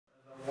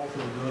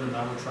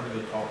try to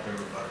go talk to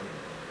everybody.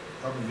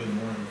 Probably good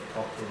morning,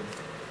 talk to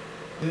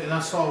them. And I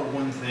saw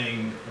one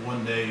thing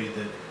one day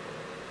that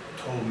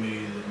told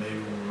me that maybe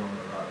we were on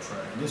the right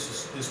track. And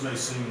this may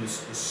seem as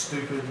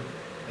stupid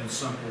and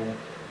simple,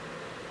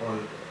 or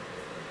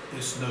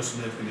it's no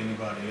significant to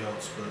anybody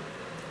else, but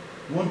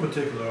one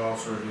particular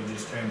officer who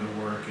just came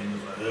to work and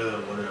was like,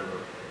 whatever.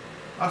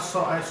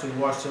 I actually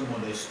watched him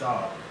one day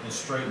stop and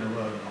straighten a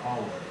rug in the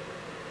hallway.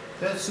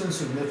 That's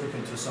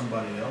insignificant to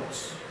somebody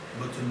else,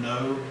 but to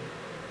know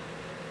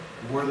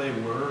where they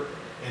were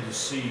and to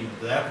see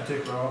that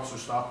particular officer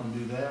stop and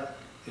do that,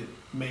 it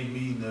made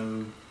me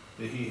know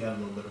that he had a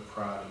little bit of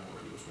pride in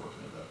where he was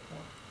working at that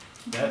point.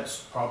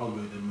 That's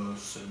probably the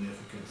most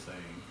significant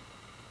thing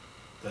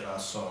that I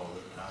saw,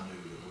 that I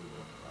knew that we were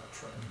on the right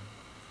track.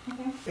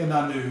 Okay. And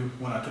I knew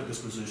when I took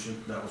this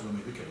position that was going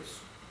to be the case.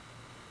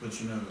 But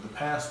you know, the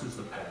past is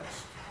the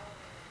past.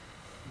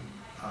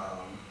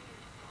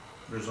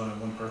 There's only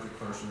one perfect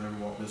person that ever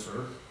walked this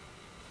earth.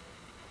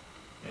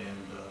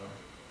 And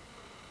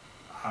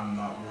I'm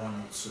not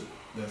one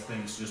that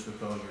thinks just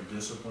because you're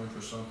disciplined for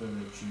something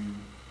that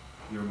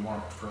you're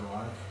marked for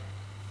life.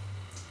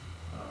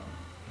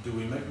 Do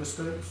we make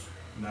mistakes?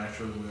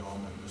 Naturally, we all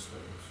make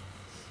mistakes.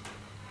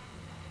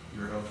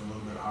 You're held to a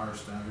little bit higher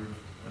standard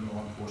in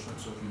law enforcement,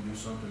 so if you do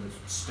something that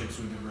sticks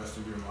with you the rest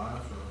of your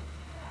life,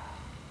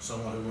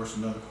 someone who works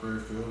in another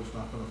career field, is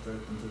not going to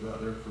affect them throughout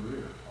their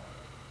career.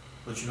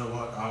 But you know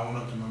what? I own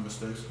up to my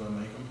mistakes if I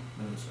make them,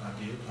 and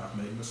I've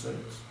made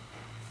mistakes.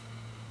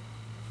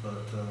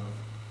 But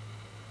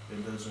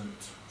it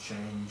doesn't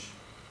change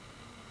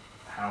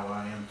how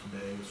I am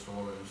today as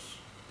far as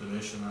the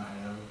mission I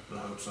have, the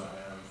hopes I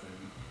have,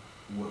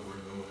 and what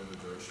we're going in, the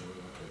direction we're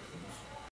going to take things.